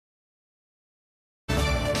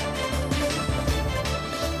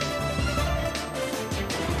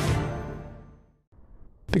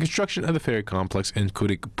The construction of the ferry complex in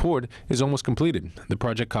Kuryk port is almost completed. The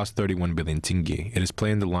project cost 31 billion tenge. It is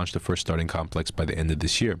planned to launch the first starting complex by the end of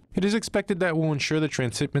this year. It is expected that it will ensure the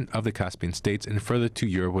transshipment of the Caspian states and further to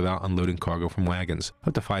Europe without unloading cargo from wagons.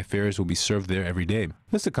 Up to 5 ferries will be served there every day.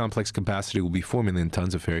 Thus, the complex capacity will be 4 million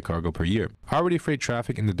tons of ferry cargo per year. Already, freight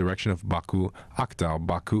traffic in the direction of Baku,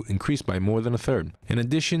 Baku increased by more than a third. In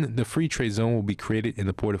addition, the free trade zone will be created in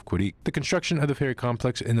the port of Kuryk. The construction of the ferry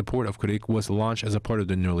complex in the port of Kuryk was launched as a part of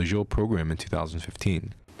the Nurlizhou program in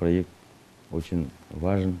 2015. Проект очень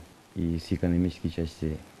важен и с экономической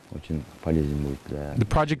части очень полезен будет для. The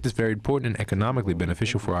project is very important and economically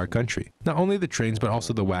beneficial for our country. Not only the trains, but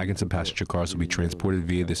also the wagons and passenger cars will be transported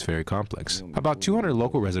via this ferry complex. About 200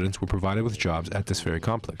 local residents were provided with jobs at this ferry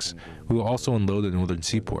complex. We will also unload the northern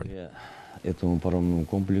seaport. Этому паромному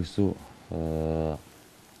комплексу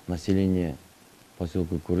население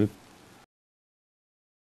поселка Kuryk